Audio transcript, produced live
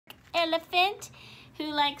elephant who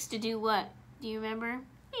likes to do what? Do you remember?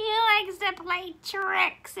 He likes to play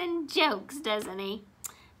tricks and jokes, doesn't he?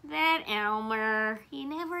 That Elmer, you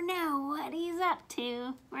never know what he's up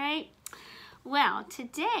to, right? Well,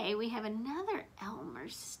 today we have another Elmer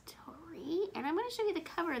story, and I'm going to show you the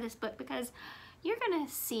cover of this book because you're going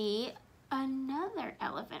to see another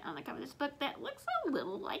elephant on the cover of this book that looks a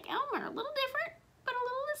little like Elmer, a little different, but a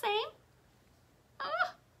little the same.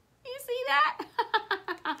 Oh, you see that?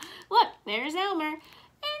 Look, there's Elmer, and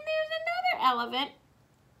there's another elephant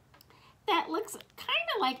that looks kind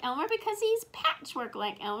of like Elmer because he's patchwork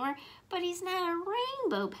like Elmer, but he's not a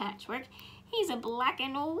rainbow patchwork. He's a black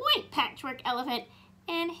and white patchwork elephant,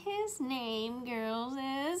 and his name, girls,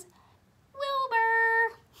 is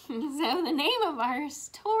Wilbur. So the name of our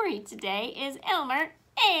story today is Elmer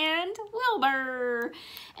and Wilbur.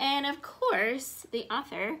 And of course, the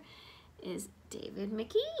author is David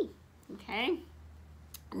McKee, okay?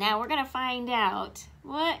 Now we're gonna find out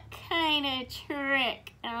what kind of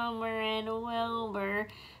trick Elmer and Wilbur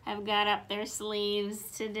have got up their sleeves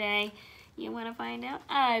today. You wanna find out?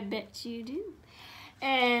 I bet you do.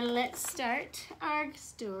 And let's start our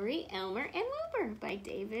story, Elmer and Wilbur by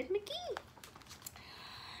David McKee.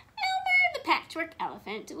 Elmer the patchwork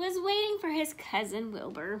elephant was waiting for his cousin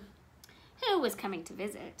Wilbur, who was coming to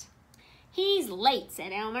visit. He's late,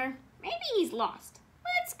 said Elmer. Maybe he's lost.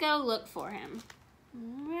 Let's go look for him.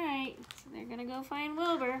 All right, so they're gonna go find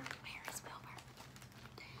Wilbur. Where is Wilbur?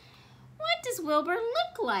 What does Wilbur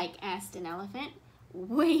look like? Asked an elephant.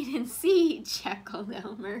 Wait and see, chuckled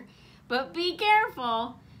Elmer. But be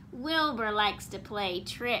careful. Wilbur likes to play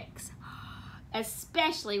tricks,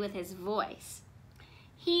 especially with his voice.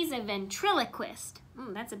 He's a ventriloquist.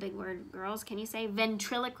 That's a big word, girls. Can you say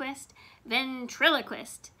ventriloquist?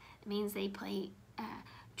 Ventriloquist. It means they play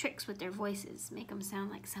tricks with their voices, make them sound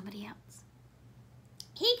like somebody else.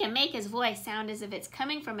 He can make his voice sound as if it's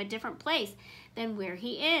coming from a different place than where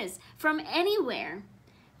he is, from anywhere.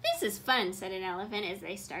 This is fun, said an elephant as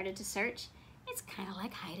they started to search. It's kind of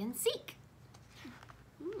like hide and seek.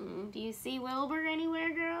 Do you see Wilbur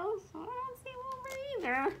anywhere, girls? I don't see Wilbur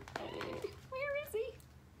either. Where is he?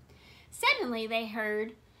 Suddenly they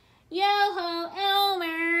heard, Yo-ho,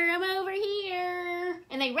 Elmer, I'm over here.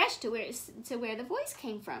 And they rushed to where the voice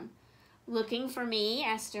came from. Looking for me?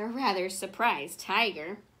 Asked a rather surprised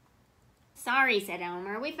tiger. Sorry, said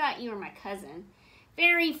Elmer. We thought you were my cousin.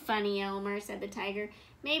 Very funny, Elmer, said the tiger.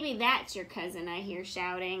 Maybe that's your cousin I hear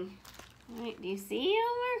shouting. Wait, do you see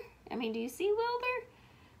Elmer? Do you see Wilbur?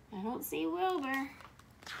 I don't see Wilbur.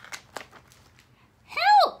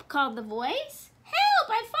 Help, called the voice. Help,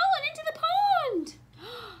 I've fallen into the pond.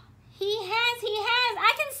 He has.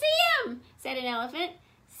 I can see him, said an elephant.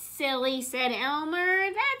 Silly, said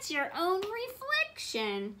Elmer. That's your own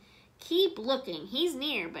reflection. Keep looking. He's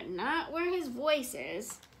near, but not where his voice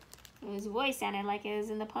is. His voice sounded like it was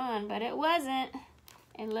in the pond, but it wasn't.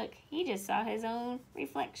 And look, he just saw his own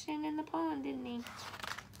reflection in the pond, didn't he?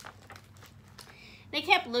 They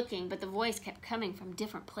kept looking, but the voice kept coming from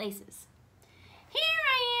different places. Here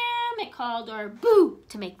I am, it called, or boo,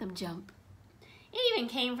 to make them jump. It even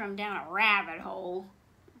came from down a rabbit hole.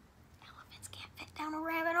 Elephants can't fit down a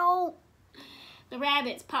rabbit hole. The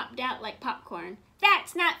rabbits popped out like popcorn.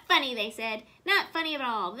 That's not funny, they said. Not funny at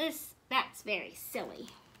all. That's very silly.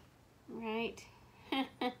 Right?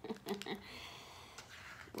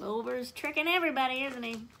 Wilbur's tricking everybody, isn't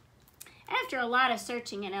he? After a lot of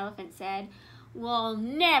searching, an elephant said, We'll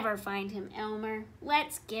never find him, Elmer.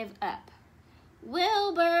 Let's give up.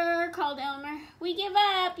 Wilbur, called Elmer. We give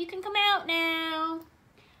up. You can come out now.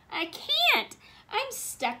 I can't. I'm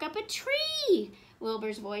stuck up a tree,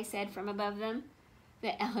 Wilbur's voice said from above them.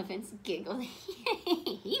 The elephants giggled.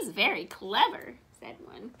 He's very clever, said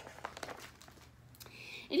one.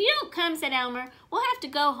 If you don't come, said Elmer, we'll have to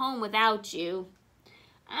go home without you.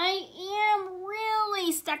 I am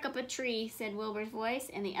really stuck up a tree, said Wilbur's voice,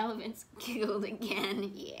 and the elephants giggled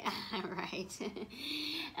again. Yeah, right.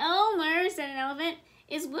 Elmer, said an elephant,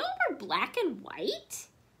 is Wilbur black and white?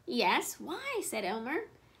 Yes, why, said Elmer.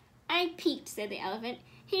 I peeked, said the elephant.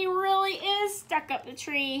 He really is stuck up the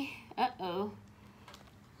tree. Uh-oh.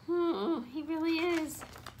 He really is.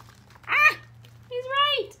 Ah, he's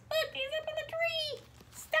right. Look, he's up in the tree.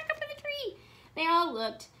 Stuck up in the tree. They all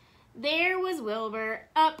looked. There was Wilbur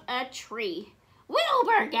up a tree.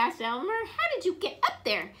 Wilbur, gasped Elmer. How did you get up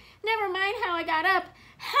there? Never mind how I got up.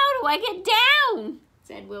 How do I get down?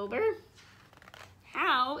 Said Wilbur.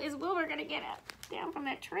 How is Wilbur going to get down from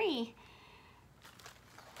that tree?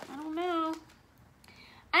 I don't know.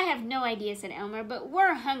 I have no idea, said Elmer, but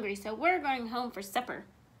we're hungry, so we're going home for supper.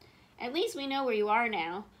 At least we know where you are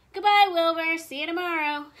now. Goodbye, Wilbur. See you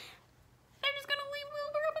tomorrow. They're just gonna leave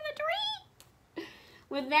Wilbur up in the tree.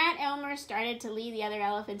 With that, Elmer started to lead the other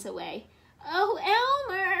elephants away. Oh,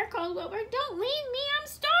 Elmer, called Wilbur, don't leave me, I'm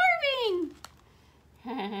starving.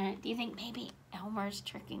 Do you think maybe Elmer's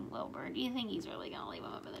tricking Wilbur? Do you think he's really gonna leave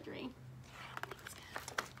him up in the tree?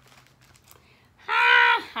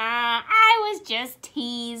 Ha ha, I was just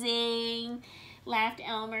teasing, laughed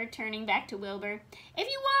Elmer, turning back to Wilbur. If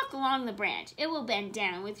you walk along the branch, it will bend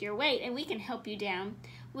down with your weight and we can help you down.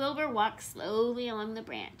 Wilbur walked slowly along the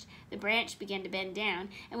branch. The branch began to bend down,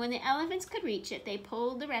 and when the elephants could reach it, they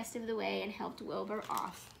pulled the rest of the way and helped Wilbur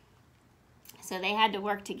off. So they had to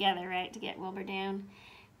work together, right, to get Wilbur down.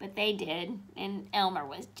 But they did, and Elmer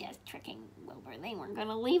was just tricking Wilbur. They weren't going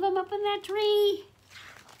to leave him up in that tree.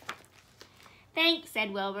 Thanks,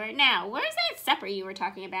 said Wilbur. Now, where's that supper you were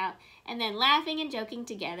talking about? And then laughing and joking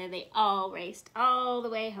together, they all raced all the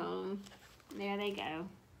way home. There they go.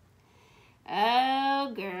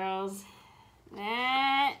 Oh, girls.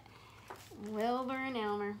 That Wilbur and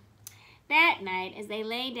Elmer. That night, as they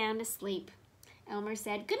lay down to sleep, Elmer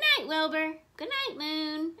said, "Good night, Wilbur. Good night,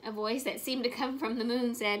 Moon." A voice that seemed to come from the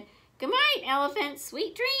moon said, "Good night, Elephant.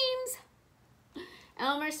 Sweet dreams."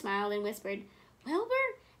 Elmer smiled and whispered,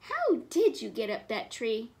 "Wilbur, how did you get up that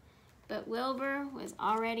tree?" But Wilbur was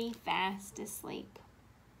already fast asleep.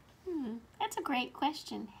 That's a great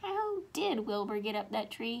question. How did Wilbur get up that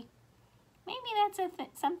tree? Maybe that's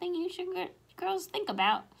something you should girls think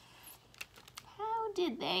about. How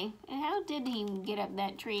did they? And how did he get up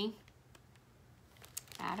that tree?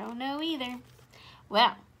 I don't know either.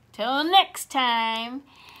 Well, till next time,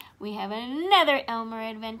 we have another Elmer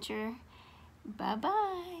adventure.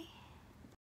 Bye-bye.